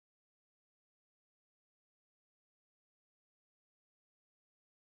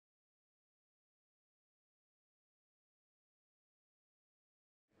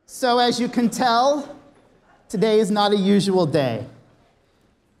So as you can tell, today is not a usual day.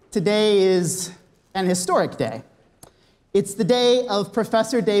 Today is an historic day. It's the day of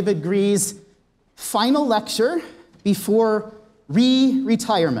Professor David Gries' final lecture before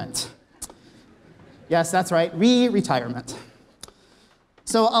retirement. Yes, that's right, retirement.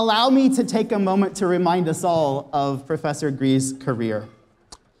 So allow me to take a moment to remind us all of Professor Gries' career.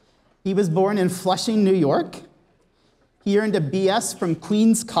 He was born in Flushing, New York. He earned a BS from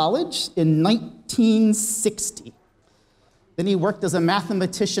Queens College in 1960. Then he worked as a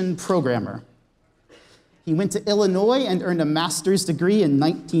mathematician programmer. He went to Illinois and earned a master's degree in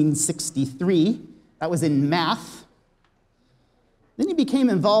 1963. That was in math. Then he became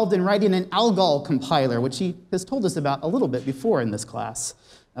involved in writing an ALGOL compiler, which he has told us about a little bit before in this class,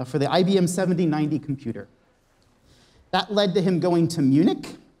 for the IBM 7090 computer. That led to him going to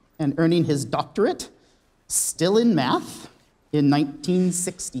Munich and earning his doctorate, still in math, in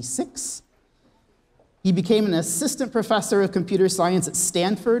 1966. He became an assistant professor of computer science at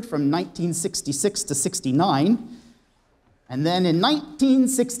Stanford from 1966 to 69. And then in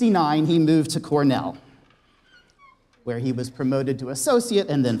 1969, he moved to Cornell, where he was promoted to associate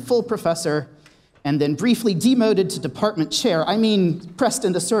and then full professor, and then briefly demoted to department chair. I mean, pressed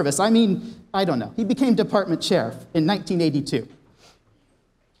into service. I don't know. He became department chair in 1982.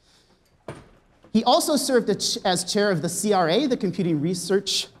 He also served as chair of the CRA, the Computing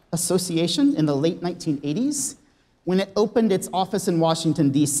Research Association, in the late 1980s, when it opened its office in Washington,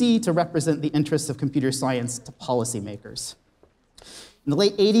 D.C. to represent the interests of computer science to policymakers. In the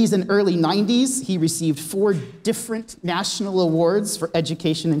late 80s and early 90s, he received 4 different national awards for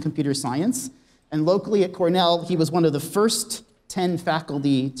education in computer science, and locally at Cornell, he was one of the first 10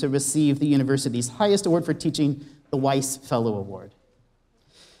 faculty to receive the university's highest award for teaching, the Weiss Fellow Award.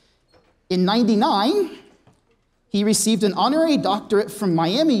 In '99, he received an honorary doctorate from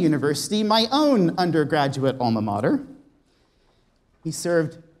Miami University, my own undergraduate alma mater. He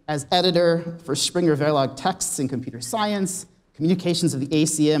served as editor for Springer Verlag Texts in Computer Science, Communications of the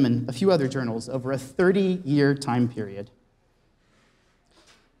ACM, and a few other journals over a 30-year time period.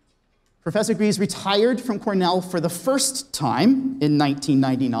 Professor Gries retired from Cornell for the first time in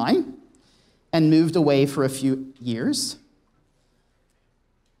 1999 and moved away for a few years.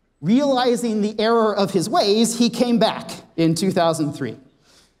 Realizing the error of his ways, he came back in 2003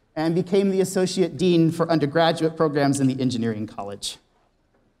 and became the associate dean for undergraduate programs in the engineering college.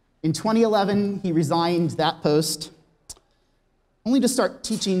 In 2011, he resigned that post, only to start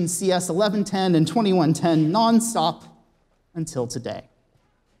teaching CS 1110 and 2110 nonstop until today.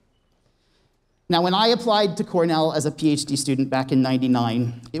 Now, when I applied to Cornell as a PhD student back in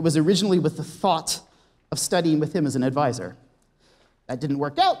 '99, it was originally with the thought of studying with him as an advisor. That didn't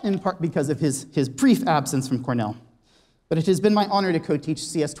work out, in part because of his brief absence from Cornell. But it has been my honor to co-teach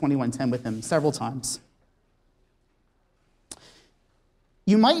CS 2110 with him several times.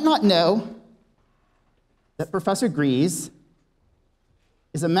 You might not know that Professor Gries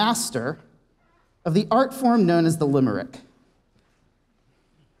is a master of the art form known as the limerick.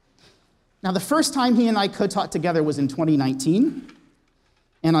 Now, the first time he and I co-taught together was in 2019,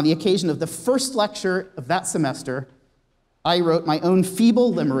 and on the occasion of the first lecture of that semester, I wrote my own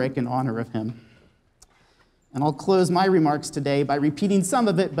feeble limerick in honor of him. And I'll close my remarks today by repeating some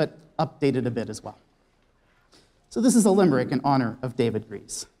of it, but update it a bit as well. So this is a limerick in honor of David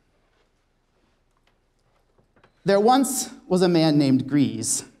Gries. There once was a man named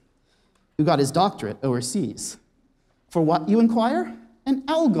Gries who got his doctorate overseas. For what, you inquire? An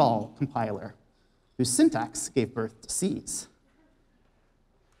ALGOL compiler whose syntax gave birth to Cs.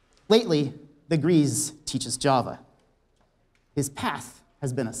 Lately, the Gries teaches Java. His path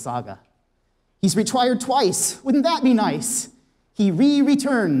has been a saga. He's retired twice. Wouldn't that be nice? He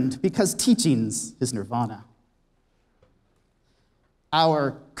returned because teaching's his nirvana.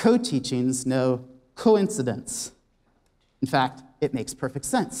 Our co-teachings know coincidence. In fact, it makes perfect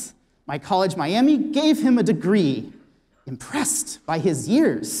sense. My college, Miami, gave him a degree, impressed by his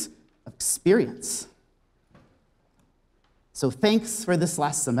years of experience. So thanks for this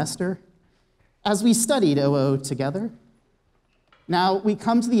last semester. As we studied OO together, now we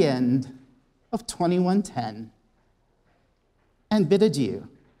come to the end of 2110 and bid adieu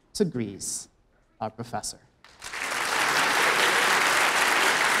to Gries, our professor.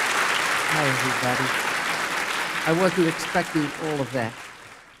 Hi, everybody. I wasn't expecting all of that.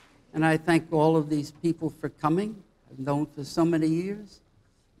 And I thank all of these people for coming. I've known for so many years,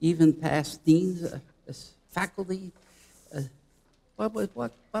 even past deans, faculty. What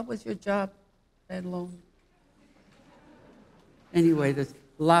was your job, Ed Lone? Anyway, there's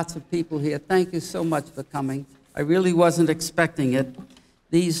lots of people here. Thank you so much for coming. I really wasn't expecting it.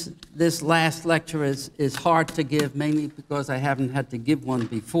 This last lecture is hard to give, mainly because I haven't had to give one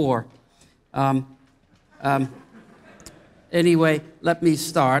before. Anyway, let me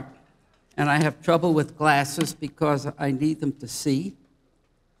start. And I have trouble with glasses because I need them to see,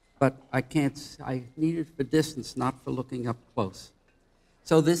 but I can't. I need it for distance, not for looking up close.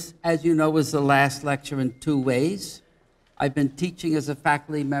 So this, as you know, is the last lecture in 2 ways. I've been teaching as a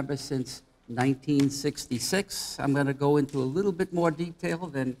faculty member since 1966. I'm going to go into a little bit more detail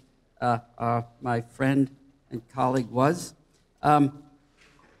than my friend and colleague was.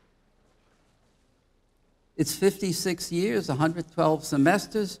 It's 56 years, 112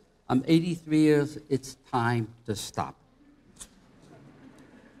 semesters. I'm 83 years. It's time to stop.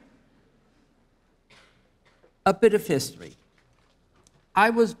 A bit of history.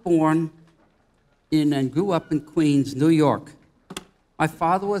 I was born in and grew up in Queens, New York. My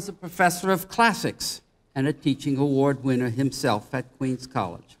father was a professor of classics and a teaching award winner himself at Queens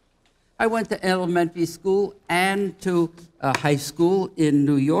College. I went to elementary school and to high school in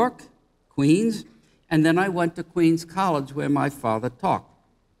New York, Queens, and then I went to Queens College where my father taught.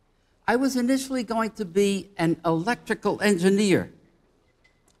 I was initially going to be an electrical engineer,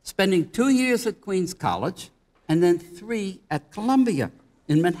 spending 2 years at Queens College and then 3 at Columbia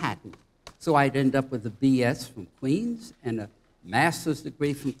in Manhattan. So I'd end up with a BS from Queens and a master's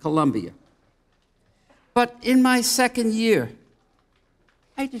degree from Columbia. But in my second year,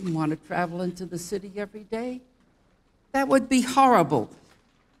 I didn't want to travel into the city every day. That would be horrible.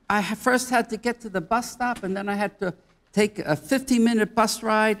 I first had to get to the bus stop, and then I had to take a 50-minute bus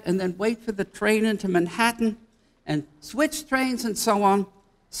ride, and then wait for the train into Manhattan, and switch trains and so on.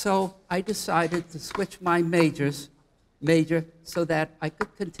 So I decided to switch my major so that I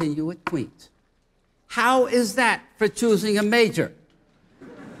could continue at Queens. How is that for choosing a major?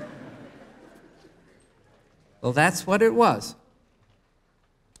 Well, that's what it was.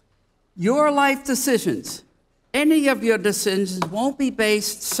 Your life decisions, any of your decisions, won't be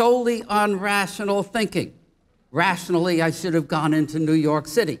based solely on rational thinking. Rationally, I should have gone into New York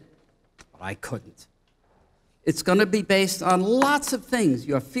City, but I couldn't. It's going to be based on lots of things,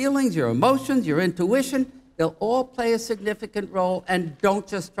 your feelings, your emotions, your intuition. They'll all play a significant role, and don't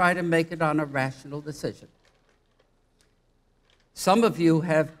just try to make it on a rational decision. Some of you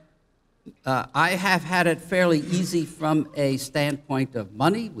have, I have had it fairly easy from a standpoint of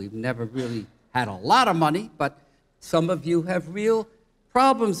money. We've never really had a lot of money, but some of you have real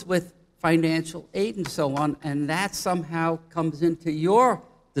problems with financial aid and so on, and that somehow comes into your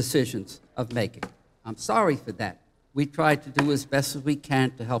decisions of making. I'm sorry for that. We try to do as best as we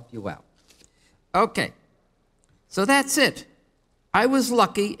can to help you out. Okay, so that's it. I was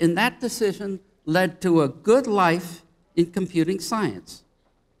lucky, and that decision led to a good life in computing science.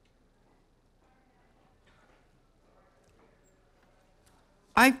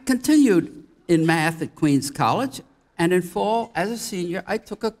 I continued in math at Queens College, and in fall, as a senior, I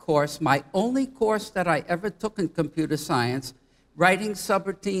took a course, my only course that I ever took in computer science, writing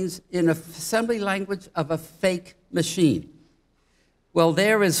subroutines in an assembly language of a fake machine. Well,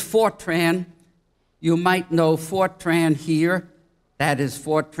 there is Fortran. You might know Fortran here. That is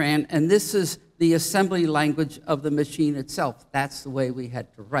Fortran, and this is the assembly language of the machine itself. That's the way we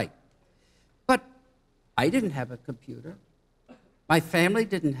had to write. But I didn't have a computer. My family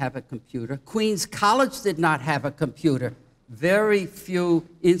didn't have a computer. Queens College did not have a computer. Very few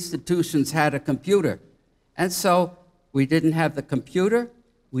institutions had a computer. And so we didn't have the computer.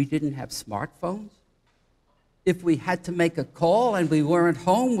 We didn't have smartphones. If we had to make a call and we weren't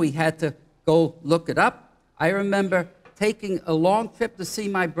home, we had to go look it up. I remember taking a long trip to see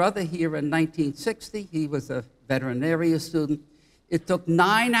my brother here in 1960. He was a veterinarian student. It took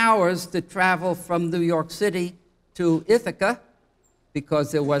 9 hours to travel from New York City to Ithaca,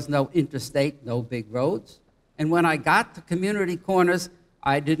 because there was no interstate, no big roads. And when I got to Community Corners,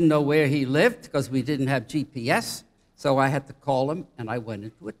 I didn't know where he lived because we didn't have GPS. So I had to call him, and I went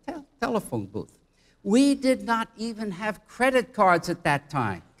into a telephone booth. We did not even have credit cards at that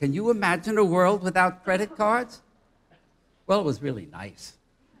time. Can you imagine a world without credit cards? Well, it was really nice.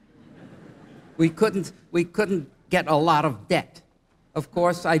 We couldn't get a lot of debt. Of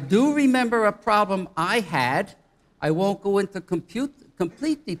course, I do remember a problem I had. I won't go into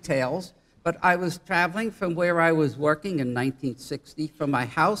complete details, but I was traveling from where I was working in 1960, from my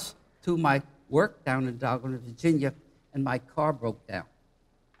house to my work down in Dahlgren, Virginia, and my car broke down.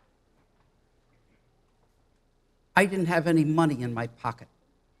 I didn't have any money in my pocket.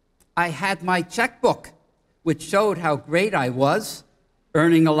 I had my checkbook, which showed how great I was,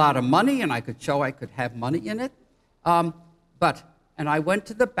 earning a lot of money, and I could show I could have money in it. And I went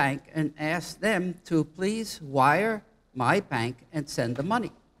to the bank and asked them to please wire my bank and send the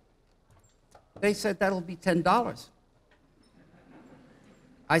money. They said, that'll be $10.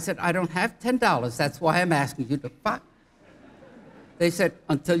 I said, I don't have $10. That's why I'm asking you to buy. They said,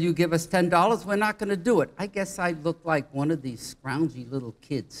 until you give us $10, we're not going to do it. I guess I look like one of these scroungy little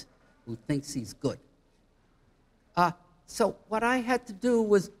kids who thinks he's good. So what I had to do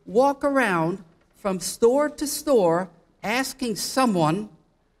was walk around from store to store asking someone,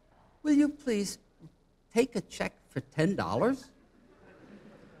 will you please take a check for $10?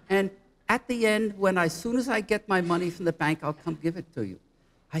 And at the end, as soon as I get my money from the bank, I'll come give it to you.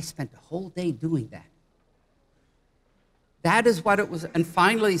 I spent the whole day doing that. That is what it was. And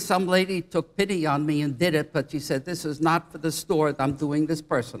finally, some lady took pity on me and did it, but she said, this is not for the store. I'm doing this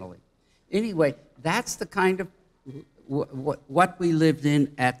personally. Anyway, that's the kind of what we lived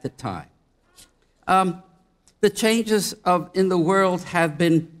in at the time. The changes in the world have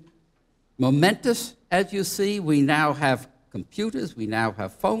been momentous, as you see. We now have computers, we now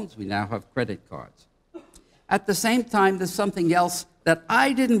have phones, we now have credit cards. At the same time, there's something else that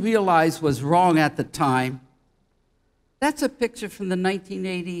I didn't realize was wrong at the time. That's a picture from the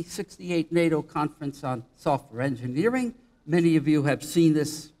 1968 NATO Conference on Software Engineering. Many of you have seen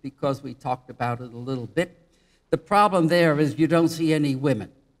this because we talked about it a little bit. The problem there is you don't see any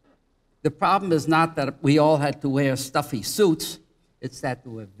women. The problem is not that we all had to wear stuffy suits, it's that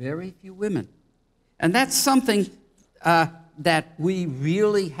there were very few women. And that's something that we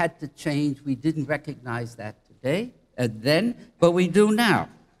really had to change. We didn't recognize that then, but we do now.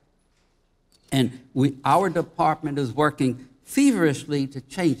 And our department is working feverishly to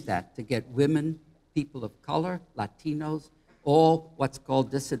change that, to get women, people of color, Latinos, all what's called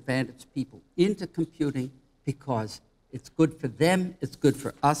disadvantaged people into computing, because it's good for them, it's good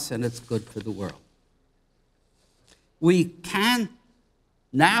for us, and it's good for the world. We can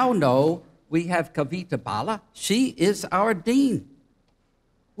now know we have Kavita Bala. She is our dean.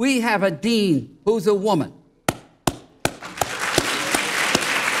 We have a dean who's a woman.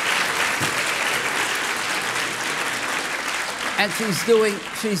 And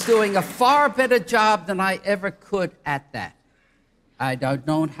she's doing a far better job than I ever could at that. I don't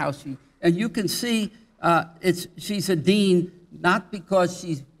know how and you can see she's a dean not because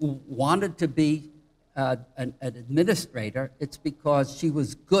she wanted to be an administrator, it's because she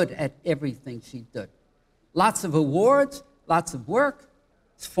was good at everything she did. Lots of awards, lots of work,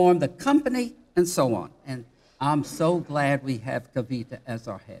 formed a company, and so on. And I'm so glad we have Kavita as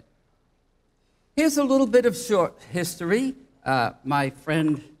our head. Here's a little bit of short history. My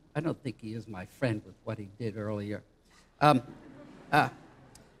friend, I don't think he is my friend with what he did earlier.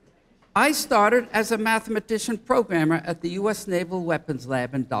 I started as a mathematician programmer at the U.S. Naval Weapons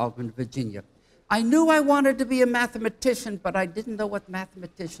Lab in Dahlgren, Virginia. I knew I wanted to be a mathematician, but I didn't know what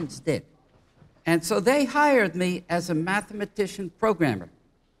mathematicians did. And so they hired me as a mathematician programmer.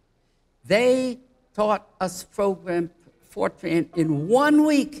 They taught us Fortran in 1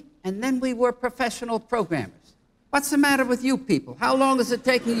 week, and then we were professional programmers. What's the matter with you people? How long is it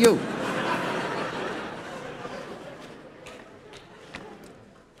taking you?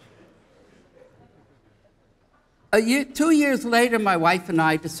 2 years later, my wife and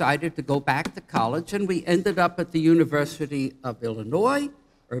I decided to go back to college, and we ended up at the University of Illinois,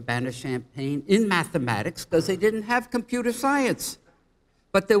 Urbana-Champaign, in mathematics, because they didn't have computer science.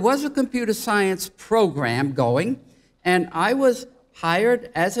 But there was a computer science program going, and I was hired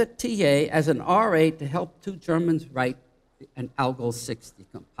as a TA, as an RA, to help two Germans write an Algol 60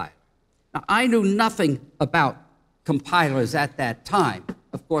 compiler. Now, I knew nothing about compilers at that time.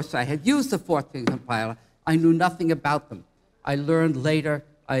 Of course, I had used the Fortran compiler. I knew nothing about them. I learned later,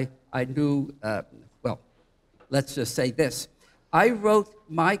 I knew, well, let's just say this. I wrote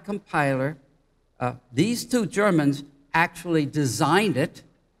my compiler. These two Germans actually designed it.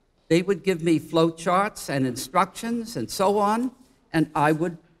 They would give me flowcharts and instructions and so on, and I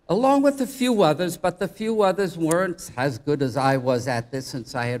would, along with a few others, but the few others weren't as good as I was at this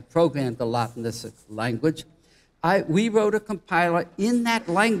since I had programmed a lot in this language. We wrote a compiler in that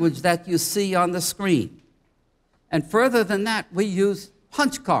language that you see on the screen. And further than that, we used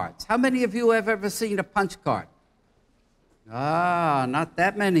punch cards. How many of you have ever seen a punch card? Ah, not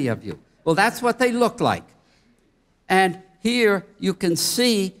that many of you. Well, that's what they look like. And here you can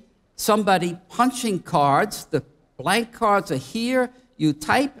see somebody punching cards. The blank cards are here. You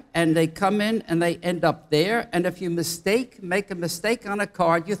type, and they come in, and they end up there. And if you make a mistake on a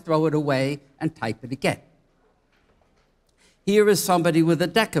card, you throw it away and type it again. Here is somebody with a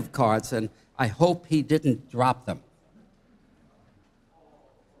deck of cards, and I hope he didn't drop them.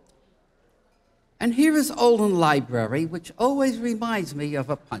 And here is Olin Library, which always reminds me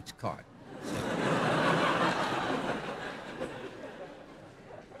of a punch card.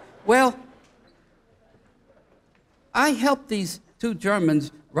 Well, I helped these two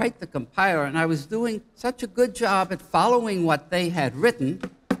Germans write the compiler, and I was doing such a good job at following what they had written.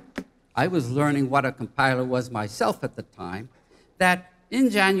 I was learning what a compiler was myself at the time, that in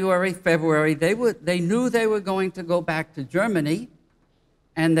January, February, they knew they were going to go back to Germany,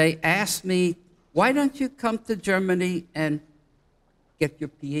 and they asked me, why don't you come to Germany and get your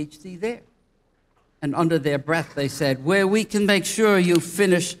PhD there? And under their breath, they said, where we can make sure you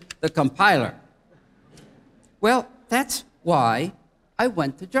finish the compiler. Well, that's why I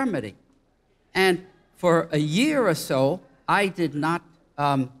went to Germany. And for a year or so, I did not,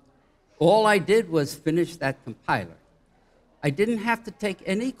 all I did was finish that compiler. I didn't have to take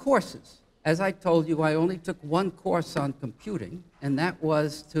any courses. As I told you, I only took one course on computing, and that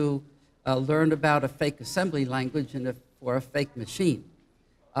was to learn about a fake assembly language for a fake machine.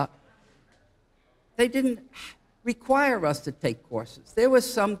 They didn't require us to take courses. There was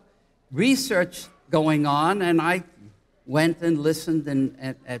some research going on, and I went and listened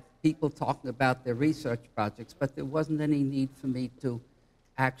at people talking about their research projects, but there wasn't any need for me to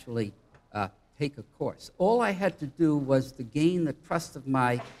actually take a course. All I had to do was to gain the trust of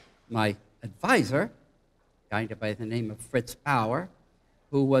my advisor, a guy by the name of Fritz Bauer,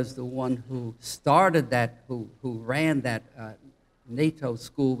 who was the one who started that, who ran that NATO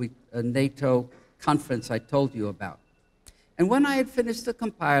school, NATO conference I told you about. And when I had finished the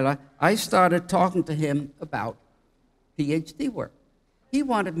compiler, I started talking to him about PhD work. He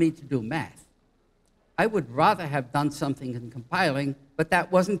wanted me to do math. I would rather have done something in compiling, but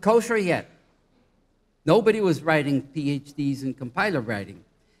that wasn't kosher yet. Nobody was writing PhDs in compiler writing.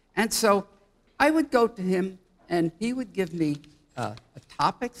 And so I would go to him, and he would give me a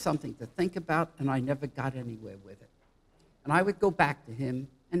topic, something to think about, and I never got anywhere with it. And I would go back to him,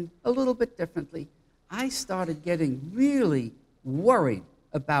 and a little bit differently, I started getting really worried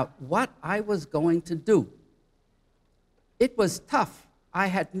about what I was going to do. It was tough. I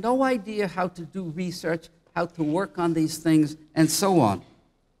had no idea how to do research, how to work on these things, and so on.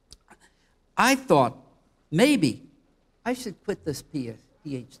 I thought maybe I should quit this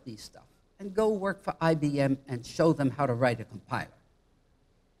PhD stuff and go work for IBM and show them how to write a compiler.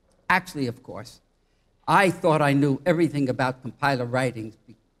 Actually, of course, I thought I knew everything about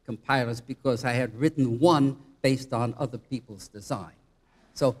compilers because I had written one based on other people's design.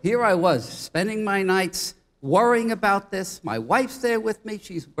 So here I was, spending my nights worrying about this. My wife's there with me.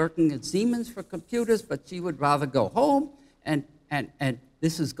 She's working at Siemens for computers, but she would rather go home, and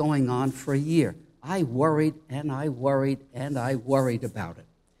this is going on for a year. I worried, and I worried, and I worried about it.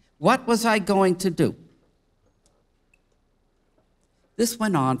 What was I going to do? This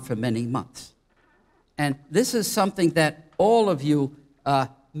went on for many months. And this is something that all of you,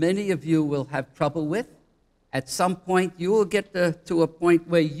 many of you will have trouble with. At some point, you will get to a point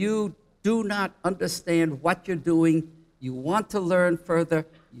where you do not understand what you're doing. You want to learn further,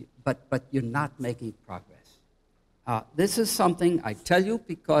 but you're not making progress. This is something I tell you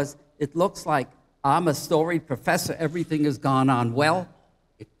because it looks like I'm a storied professor. Everything has gone on well.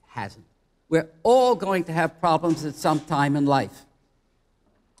 It hasn't. We're all going to have problems at some time in life.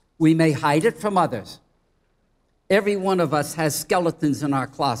 We may hide it from others. Every one of us has skeletons in our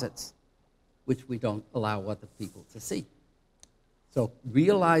closets, which we don't allow other people to see. So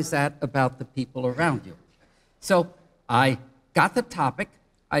realize that about the people around you. So I got the topic.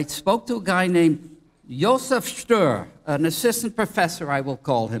 I spoke to a guy named Josef Stur, an assistant professor, I will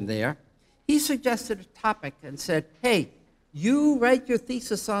call him there. He suggested a topic and said, hey, you write your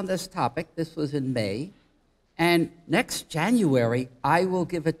thesis on this topic. This was in May. And next January, I will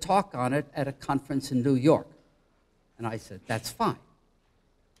give a talk on it at a conference in New York. And I said, that's fine.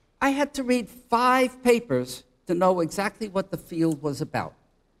 I had to read 5 papers to know exactly what the field was about.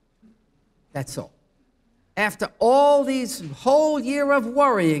 That's all. After all these whole year of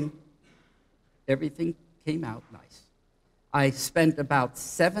worrying, everything came out nice. I spent about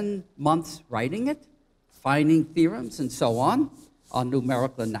 7 months writing it, finding theorems and so on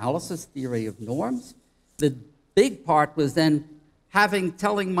numerical analysis, theory of norms. The big part was then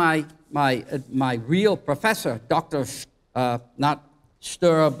telling my real professor, Dr. Not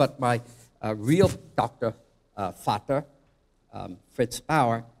Stur, but my real Dr. Vater, Fritz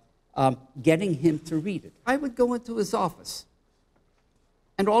Bauer, getting him to read it. I would go into his office,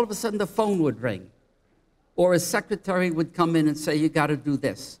 and all of a sudden the phone would ring, or his secretary would come in and say, you got to do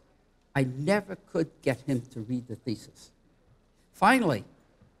this. I never could get him to read the thesis. Finally,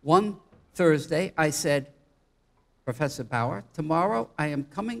 one Thursday, I said, Professor Bauer, tomorrow I am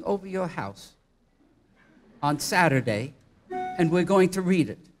coming over your house on Saturday, and we're going to read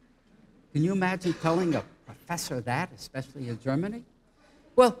it. Can you imagine telling a professor that, especially in Germany?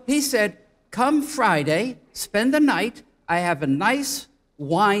 Well, he said, come Friday, spend the night. I have a nice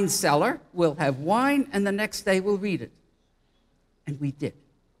wine cellar. We'll have wine, and the next day we'll read it. And we did.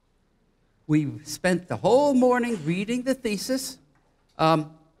 We spent the whole morning reading the thesis.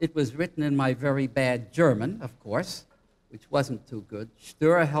 It was written in my very bad German, of course, which wasn't too good.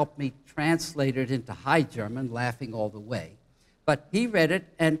 Störer helped me translate it into High German, laughing all the way. But he read it,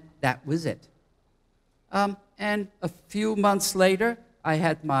 and that was it. And a few months later, I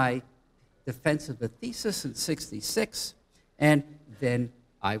had my defense of the thesis in '66, and then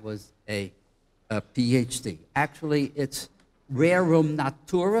I was a PhD. Actually, it's Rerum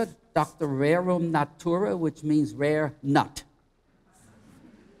Natura, Dr. Rerum Natura, which means rare nut.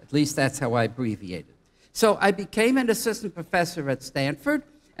 At least that's how I abbreviate it. So I became an assistant professor at Stanford,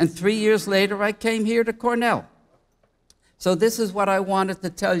 and 3 years later, I came here to Cornell. So this is what I wanted to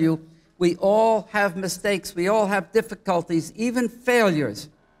tell you. We all have mistakes. We all have difficulties, even failures.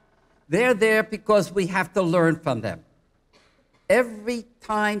 They're there because we have to learn from them. Every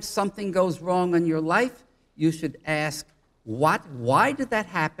time something goes wrong in your life, you should ask, why did that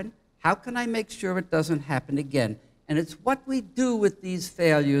happen? How can I make sure it doesn't happen again? And it's what we do with these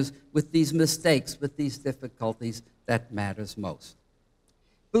failures, with these mistakes, with these difficulties that matters most.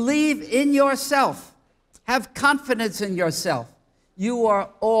 Believe in yourself. Have confidence in yourself. You are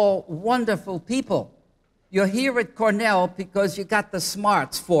all wonderful people. You're here at Cornell because you got the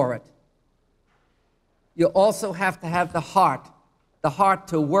smarts for it. You also have to have the heart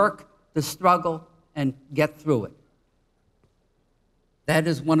to work, to struggle, and get through it. That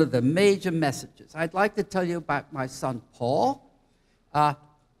is one of the major messages. I'd like to tell you about my son, Paul.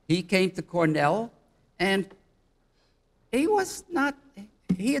 He came to Cornell, and he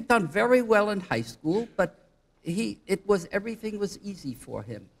had done very well in high school, but everything was easy for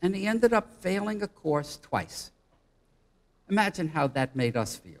him, and he ended up failing a course twice. Imagine how that made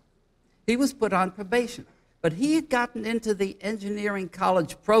us feel. He was put on probation, but he had gotten into the engineering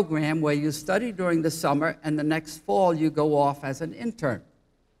college program where you study during the summer, and the next fall you go off as an intern.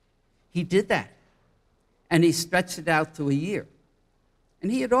 He did that, and he stretched it out to a year.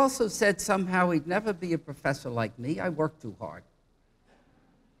 And he had also said somehow he'd never be a professor like me. I work too hard.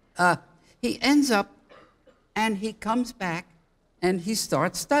 He ends up, and he comes back, and he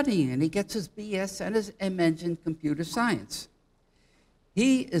starts studying, and he gets his BS and his MEng in computer science.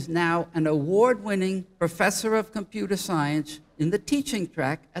 He is now an award-winning professor of computer science in the teaching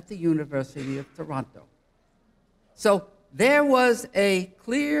track at the University of Toronto. So there was a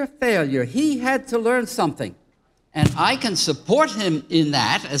clear failure. He had to learn something. And I can support him in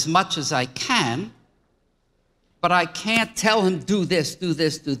that as much as I can, but I can't tell him, do this, do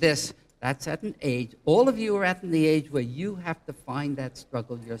this, do this. That's at an age, all of you are at the age where you have to find that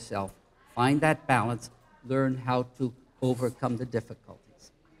struggle yourself, find that balance, learn how to overcome the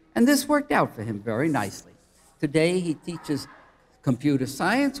difficulties. And this worked out for him very nicely. Today he teaches computer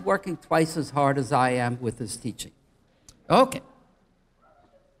science, working twice as hard as I am with his teaching. Okay.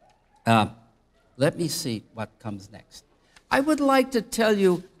 Let me see what comes next. I would like to tell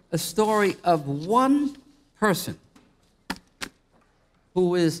you a story of one person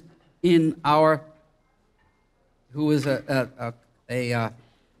who is Leor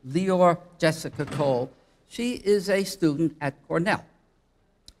Jessica Cole. She is a student at Cornell.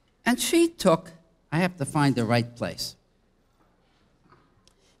 And she took, I have to find the right place.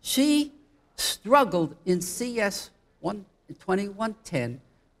 She struggled in CS 2110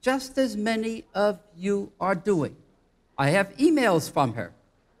 just as many of you are doing. I have emails from her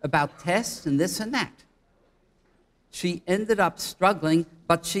about tests and this and that. She ended up struggling,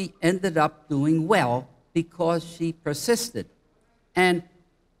 but she ended up doing well because she persisted. And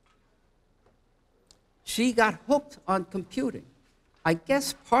she got hooked on computing. I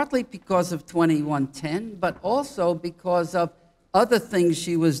guess partly because of 2110, but also because of other things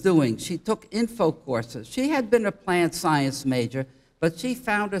she was doing. She took info courses. She had been a plant science major, but she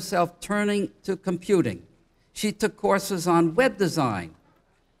found herself turning to computing. She took courses on web design,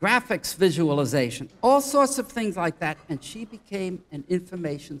 graphics visualization, all sorts of things like that, and she became an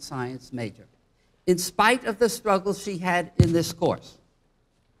information science major, in spite of the struggles she had in this course.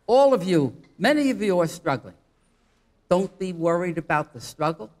 All of you, many of you are struggling. Don't be worried about the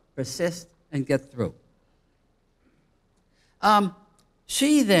struggle. Persist and get through.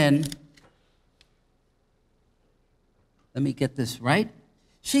 She then, let me get this right.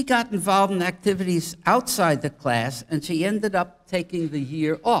 She got involved in activities outside the class, and she ended up taking the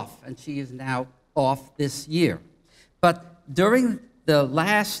year off, and she is now off this year. But during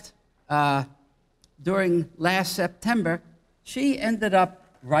last September, she ended up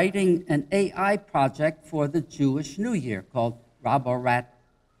writing an AI project for the Jewish New Year called Raborat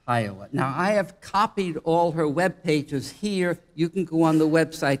Iowa. Now, I have copied all her web pages here. You can go on the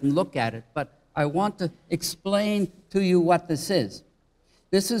website and look at it, but I want to explain to you what this is.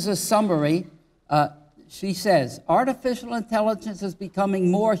 This is a summary. She says, artificial intelligence is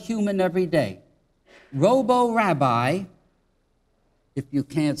becoming more human every day. Robo-Rabbi, if you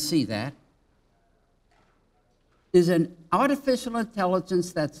can't see that, is an artificial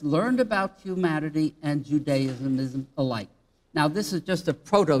intelligence that's learned about humanity and Judaism alike. Now, this is just a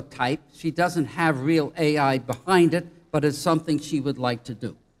prototype. She doesn't have real AI behind it, but it's something she would like to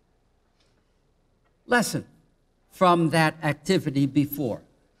do. Lesson from that activity before.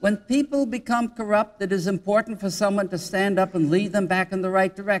 When people become corrupt, it is important for someone to stand up and lead them back in the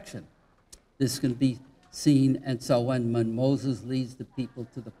right direction. This can be seen, and so when Moses leads the people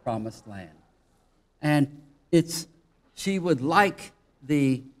to the promised land. And she would like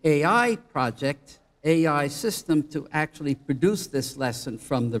the AI project, AI system, to actually produce this lesson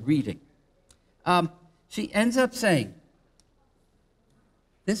from the reading. She ends up saying,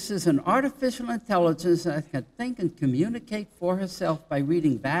 this is an artificial intelligence that can think and communicate for herself by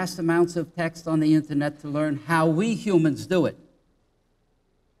reading vast amounts of text on the internet to learn how we humans do it.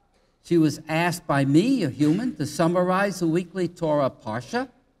 She was asked by me, a human, to summarize the weekly Torah Parsha,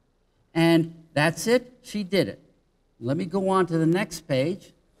 and that's it. She did it. Let me go on to the next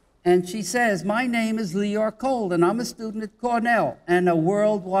page. And she says, my name is Lior Kold, and I'm a student at Cornell and a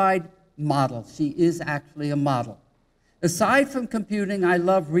worldwide model. She is actually a model. Aside from computing, I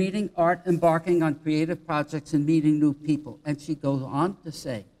love reading, art, embarking on creative projects, and meeting new people. And she goes on to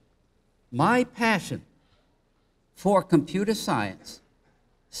say, my passion for computer science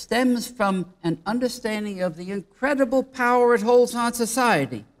stems from an understanding of the incredible power it holds on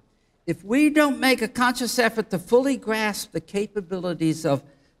society. If we don't make a conscious effort to fully grasp the capabilities of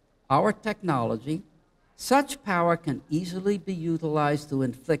our technology, such power can easily be utilized to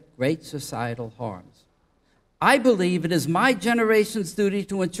inflict great societal harms. I believe it is my generation's duty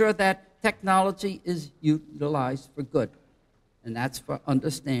to ensure that technology is utilized for good. And that's for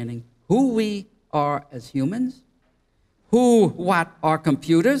understanding who we are as humans, what are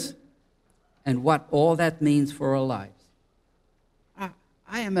computers, and what all that means for our lives.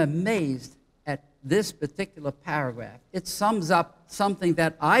 I am amazed at this particular paragraph. It sums up something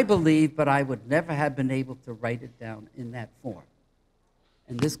that I believe, but I would never have been able to write it down in that form.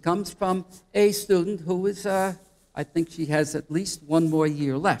 And this comes from a student who is, I think she has at least one more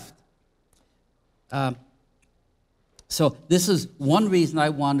year left. So this is one reason I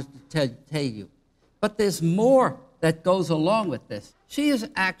wanted to tell you. But there's more that goes along with this. She is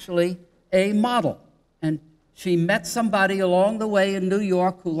actually a model. And she met somebody along the way in New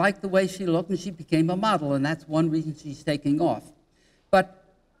York who liked the way she looked, and she became a model. And that's one reason she's taking off. But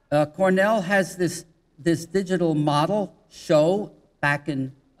Cornell has this digital model show. Back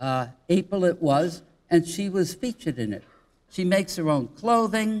in April it was, and she was featured in it. She makes her own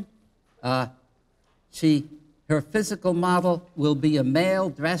clothing. Her physical model will be a male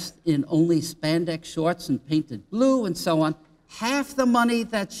dressed in only spandex shorts and painted blue and so on. Half the money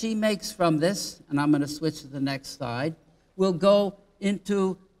that she makes from this, and I'm going to switch to the next slide, will go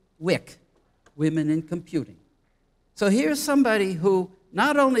into WIC, Women in Computing. So here's somebody who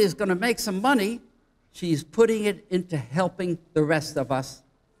not only is going to make some money, she's putting it into helping the rest of us,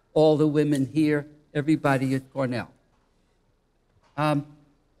 all the women here, everybody at Cornell.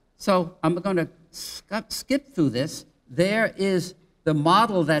 So I'm going to skip through this. There is the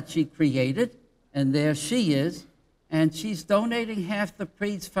model that she created, and there she is, and she's donating half the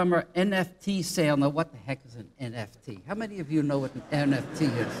proceeds from her NFT sale. Now, what the heck is an NFT? How many of you know what an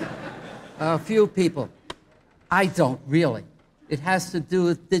NFT is? A few people. I don't really. It has to do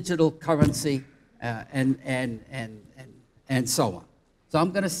with digital currency. And so on. So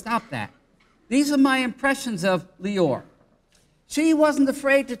I'm going to stop that. These are my impressions of Lior. She wasn't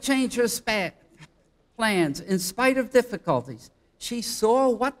afraid to change her plans in spite of difficulties. She saw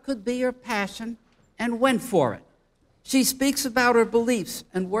what could be her passion and went for it. She speaks about her beliefs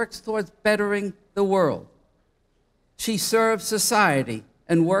and works towards bettering the world. She serves society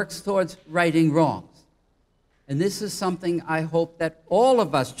and works towards righting wrongs. And this is something I hope that all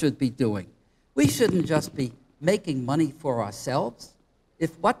of us should be doing. We shouldn't just be making money for ourselves.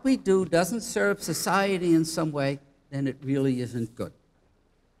 If what we do doesn't serve society in some way, then it really isn't good.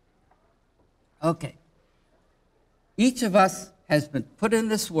 Okay. Each of us has been put in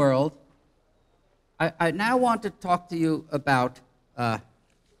this world. I now want to talk to you about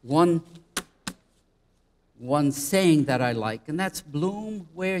one saying that I like, and that's bloom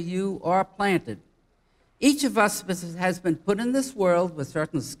where you are planted. Each of us has been put in this world with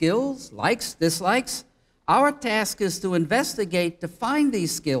certain skills, likes, dislikes, Our task is to investigate, to find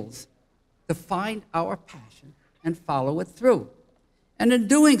these skills, to find our passion and follow it through. And in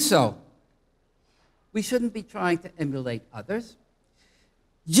doing so, we shouldn't be trying to emulate others.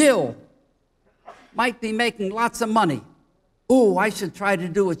 Jill might be making lots of money. Ooh, I should try to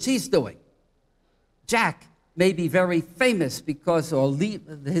do what she's doing. Jack may be very famous because of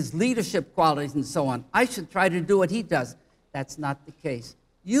his leadership qualities and so on. I should try to do what he does. That's not the case.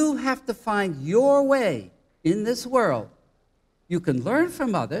 You have to find your way in this world. You can learn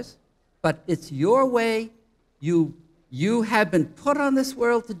from others, but it's your way. You have been put on this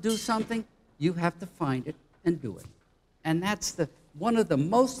world to do something. You have to find it and do it. And that's one of the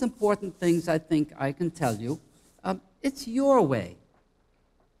most important things I think I can tell you. It's your way.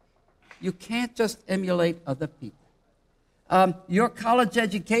 You can't just emulate other people. Your college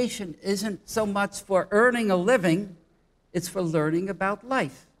education isn't so much for earning a living, it's for learning about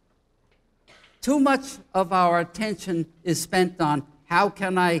life. Too much of our attention is spent on how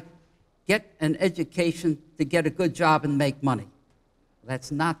can I get an education to get a good job and make money.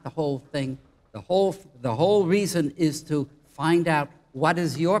 That's not the whole thing. The whole reason is to find out what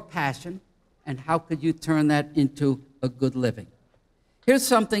is your passion and how could you turn that into a good living. Here's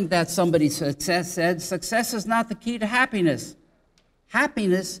something that somebody said, success is not the key to happiness.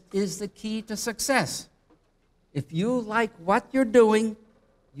 Happiness is the key to success. If you like what you're doing,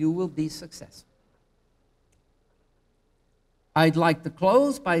 you will be successful. I'd like to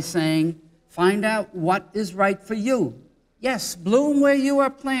close by saying, find out what is right for you. Yes, bloom where you are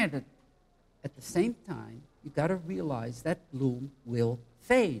planted. At the same time, you've got to realize that bloom will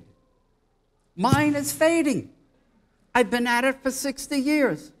fade. Mine is fading. I've been at it for 60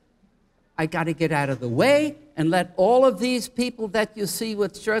 years. I got to get out of the way and let all of these people that you see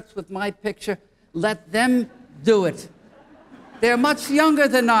with shirts with my picture, let them do it. They're much younger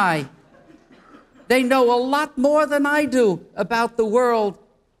than I. They know a lot more than I do about the world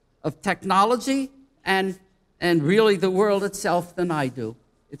of technology and really the world itself than I do.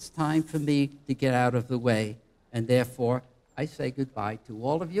 It's time for me to get out of the way, and therefore I say goodbye to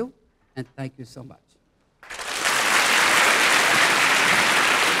all of you, and thank you so much.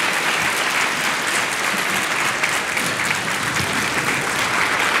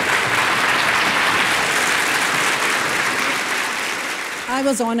 I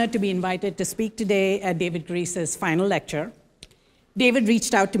was honored to be invited to speak today at David Gries's final lecture. David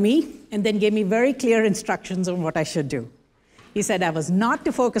reached out to me and then gave me very clear instructions on what I should do. He said I was not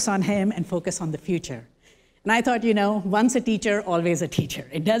to focus on him and focus on the future. And I thought, once a teacher, always a teacher.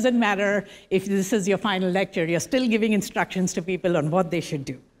 It doesn't matter if this is your final lecture, you're still giving instructions to people on what they should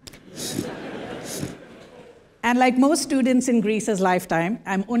do. And like most students in Gries's lifetime,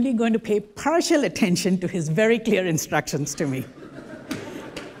 I'm only going to pay partial attention to his very clear instructions to me.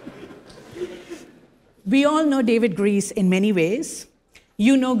 We all know David Gries in many ways.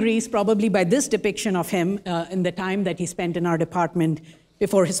 You know Gries probably by this depiction of him in the time that he spent in our department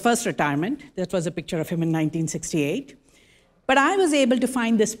before his first retirement. That was a picture of him in 1968. But I was able to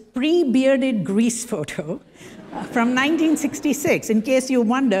find this pre-bearded Gries photo from 1966, in case you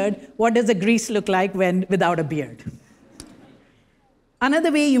wondered, what does a Gries look like without a beard?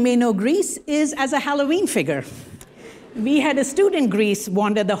 Another way you may know Gries is as a Halloween figure. We had a student, Gries,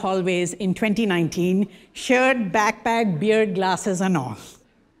 wander the hallways in 2019, shirt, backpack, beard, glasses, and all.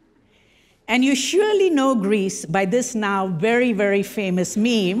 And you surely know Gries by this now very, very famous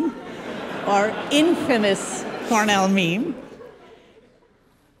meme, or infamous Cornell meme.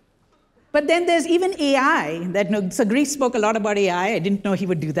 But then there's even AI. So Gries spoke a lot about AI. I didn't know he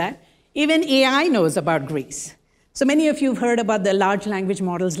would do that. Even AI knows about Gries. So many of you have heard about the large language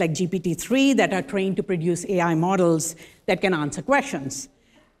models like GPT-3 that are trained to produce AI models that can answer questions.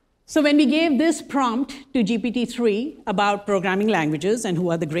 So when we gave this prompt to GPT-3 about programming languages and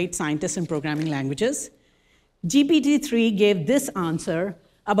who are the great scientists in programming languages, GPT-3 gave this answer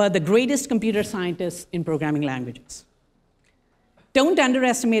about the greatest computer scientists in programming languages. Don't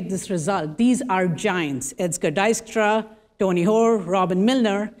underestimate this result. These are giants. Edgar Dijkstra, Tony Hoare, Robin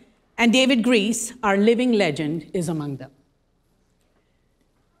Milner, and David Gries, our living legend, is among them.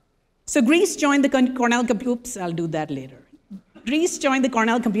 So Gries joined the Cornell I'll do that later. Gries joined the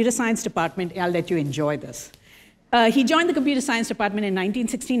Cornell Computer Science Department. I'll let you enjoy this. He joined the Computer Science Department in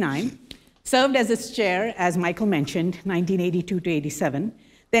 1969, served as its chair, as Michael mentioned, 1982 to 87,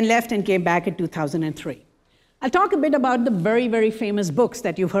 then left and came back in 2003. I'll talk a bit about the very, very famous books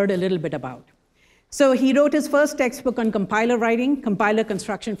that you've heard a little bit about. So he wrote his first textbook on compiler writing, compiler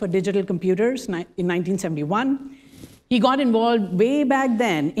construction for digital computers in 1971. He got involved way back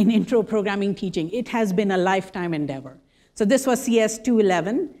then in intro programming teaching. It has been a lifetime endeavor. So this was CS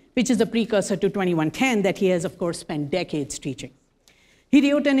 211, which is a precursor to 2110 that he has, of course, spent decades teaching.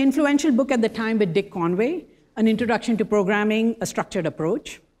 He wrote an influential book at the time with Dick Conway, An Introduction to Programming, A Structured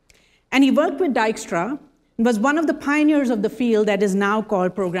Approach. And he worked with Dijkstra and was one of the pioneers of the field that is now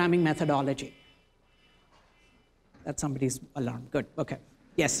called programming methodology. That's somebody's alarm. Good, okay.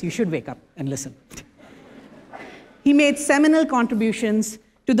 Yes, you should wake up and listen. He made seminal contributions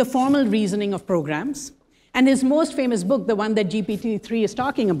to the formal reasoning of programs. And his most famous book, the one that GPT-3 is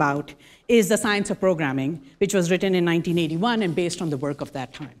talking about, is The Science of Programming, which was written in 1981 and based on the work of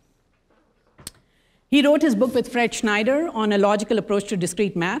that time. He wrote his book with Fred Schneider on a logical approach to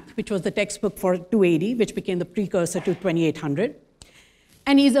discrete math, which was the textbook for 280, which became the precursor to 2800.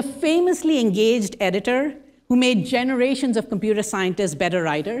 And he's a famously engaged editor who made generations of computer scientists better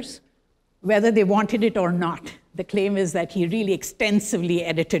writers, whether they wanted it or not. The claim is that he really extensively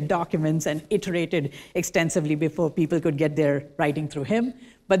edited documents and iterated extensively before people could get their writing through him,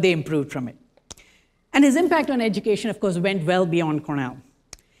 but they improved from it. And his impact on education, of course, went well beyond Cornell.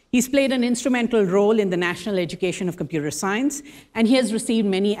 He's played an instrumental role in the national education of computer science, and he has received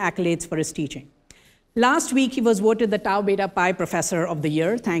many accolades for his teaching. Last week, he was voted the Tau Beta Pi Professor of the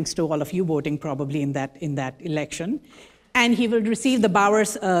Year, thanks to all of you voting probably in that election. And he will receive the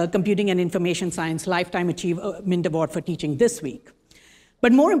Bowers Computing and Information Science Lifetime Achievement Award for teaching this week.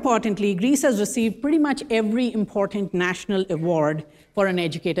 But more importantly, Gries has received pretty much every important national award for an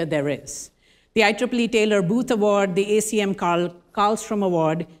educator there is. The IEEE Taylor Booth Award, the ACM Karlstrom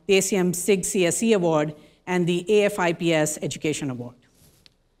Award, the ACM SIG CSE Award, and the AFIPS Education Award.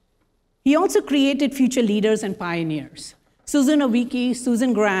 He also created future leaders and pioneers. Susan Owicki,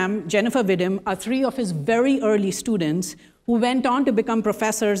 Susan Graham, Jennifer Widom are three of his very early students who went on to become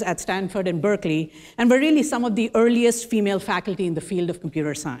professors at Stanford and Berkeley and were really some of the earliest female faculty in the field of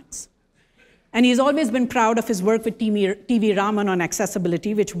computer science. And he's always been proud of his work with T.V. Raman on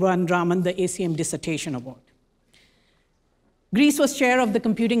accessibility, which won Raman the ACM Dissertation Award. Gries was chair of the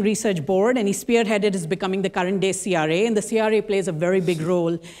Computing Research Board, and he spearheaded his becoming the current-day CRA, and the CRA plays a very big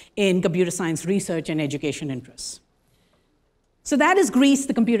role in computer science research and education interests. So that is Gries,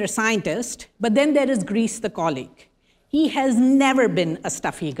 the computer scientist, but then there is Gries, the colleague. He has never been a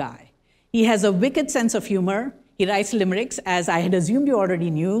stuffy guy. He has a wicked sense of humor. He writes limericks, as I had assumed you already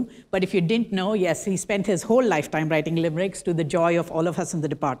knew, but if you didn't know, yes, he spent his whole lifetime writing limericks to the joy of all of us in the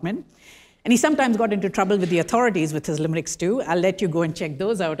department. And he sometimes got into trouble with the authorities with his limericks too. I'll let you go and check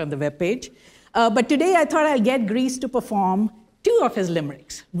those out on the webpage. But today I thought I'll get Gries to perform two of his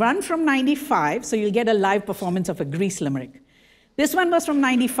limericks. One from 95, so you'll get a live performance of a Gries limerick. This one was from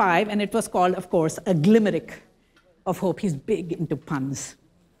 95, and it was called, of course, a glimmerick of hope. He's big into puns.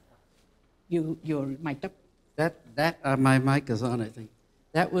 You're mic'd up? My mic is on, I think.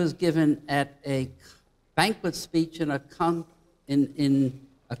 That was given at a banquet speech in a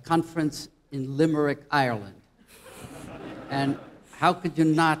conference in Limerick, Ireland. And how could you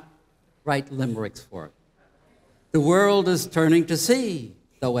not write limericks for it? The world is turning to sea,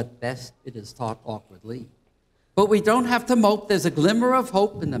 though at best it is taught awkwardly. But we don't have to mope. There's a glimmer of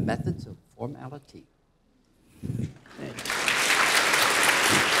hope in the methods of formality.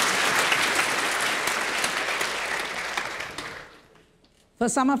 For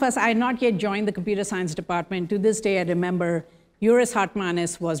some of us, I had not yet joined the computer science department. To this day, I remember Joris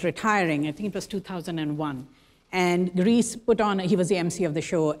Hartmanis was retiring. I think it was 2001. And Gries put on, he was the MC of the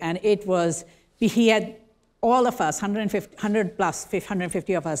show, and it was, he had all of us,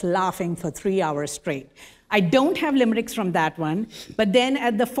 150 of us, laughing for 3 hours straight. I don't have limericks from that one, but then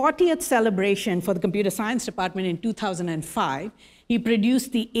at the 40th celebration for the computer science department in 2005, he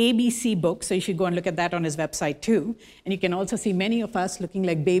produced the ABC book, so you should go and look at that on his website too. And you can also see many of us looking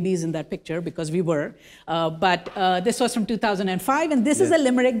like babies in that picture, because we were. But this was from 2005, and this is a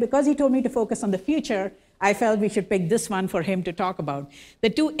limerick. Because he told me to focus on the future, I felt we should pick this one for him to talk about. The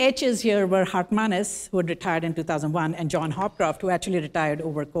two H's here were Hartmanis, who had retired in 2001, and John Hopcroft, who actually retired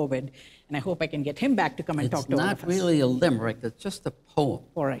over COVID. And I hope I can get him back to come and talk to all of us. It's not really a limerick, it's just a poem.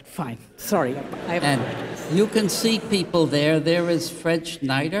 All right, fine. Sorry. And you can see people there. There is Fred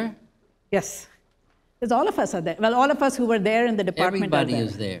Schneider. Yes. Because all of us are there. Well, all of us who were there in the department Everybody are there.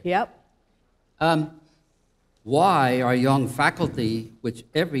 is there. Yep. Why are young faculty, which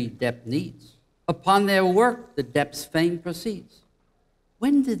every DEP needs? Upon their work, the DEP's fame proceeds.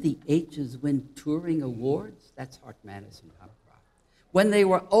 When did the H's win Turing Awards? That's Hartmanis and Hopcroft. When they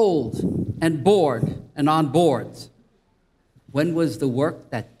were old and bored and on boards. When was the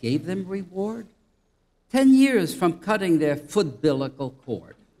work that gave them reward? 10 years from cutting their foot-umbilical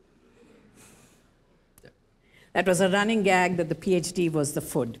cord. That was a running gag that the PhD was the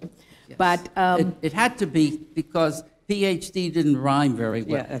food. Yes. But it had to be, because PhD didn't rhyme very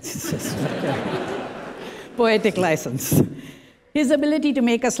well. Yeah, that's just poetic license. His ability to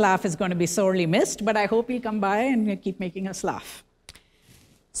make us laugh is going to be sorely missed, but I hope he'll come by and keep making us laugh.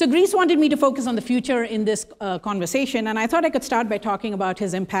 So Gries wanted me to focus on the future in this conversation, and I thought I could start by talking about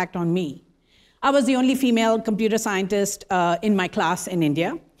his impact on me. I was the only female computer scientist in my class in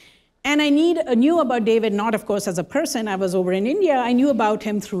India. And I knew about David, not, of course, as a person. I was over in India. I knew about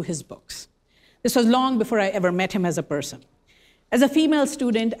him through his books. This was long before I ever met him as a person. As a female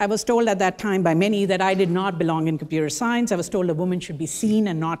student, I was told at that time by many that I did not belong in computer science. I was told a woman should be seen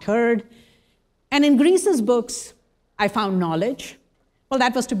and not heard. And in Gries's books, I found knowledge. Well,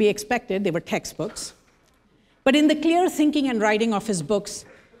 that was to be expected. They were textbooks. But in the clear thinking and writing of his books,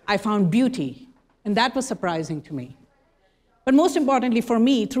 I found beauty. And that was surprising to me. But most importantly for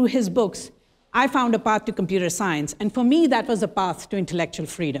me, through his books, I found a path to computer science. And for me, that was a path to intellectual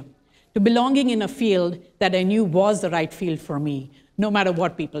freedom, to belonging in a field that I knew was the right field for me, no matter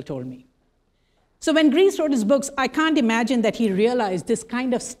what people told me. So when Gries wrote his books, I can't imagine that he realized this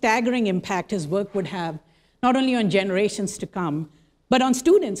kind of staggering impact his work would have, not only on generations to come, but on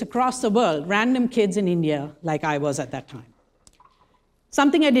students across the world, random kids in India like I was at that time.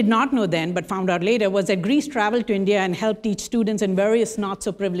 Something I did not know then, but found out later, was that Gries traveled to India and helped teach students in various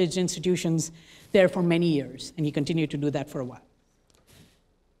not-so-privileged institutions there for many years, and he continued to do that for a while.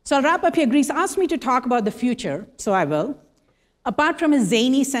 So I'll wrap up here. Gries asked me to talk about the future, so I will. Apart from his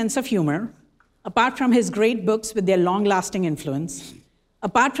zany sense of humor, apart from his great books with their long-lasting influence,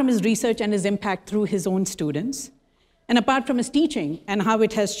 apart from his research and his impact through his own students, and apart from his teaching and how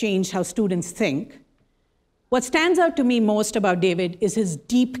it has changed how students think, what stands out to me most about David is his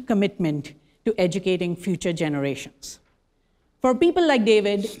deep commitment to educating future generations. For people like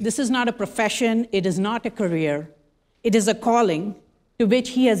David, this is not a profession, it is not a career, it is a calling to which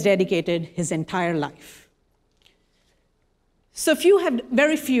he has dedicated his entire life. So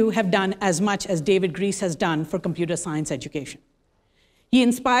very few have done as much as David Gries has done for computer science education. He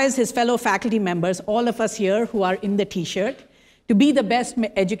inspires his fellow faculty members, all of us here who are in the T-shirt, to be the best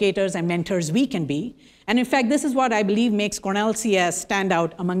educators and mentors we can be. And in fact, this is what I believe makes Cornell CS stand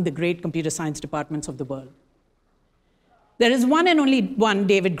out among the great computer science departments of the world. There is one and only one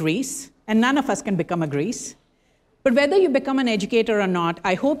David Gries, and none of us can become a Gries. But whether you become an educator or not,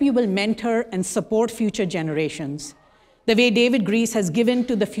 I hope you will mentor and support future generations the way David Gries has given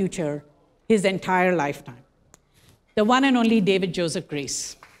to the future his entire lifetime. The one and only David Joseph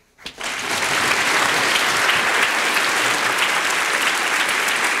Gries.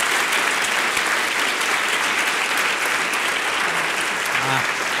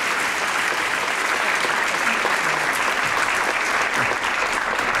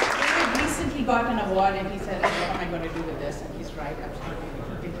 Got an award and he said, what am I going to do with this? And he's right, absolutely.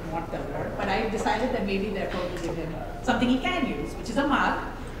 He didn't want the award. But I decided that maybe therefore to give him something he can use, which is a mug,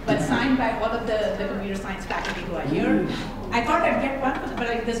 but signed by all of the computer science faculty who are here. I thought I'd get one,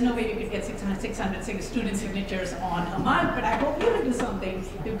 but there's no way you could get 600 student signatures on a mug, but I hope you will do something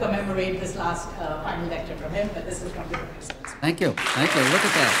to commemorate this last final lecture from him, but this is from the computer science. Thank you. Thank you. Look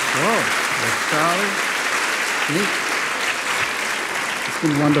at that. Whoa. That's Charlie. It's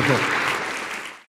been wonderful.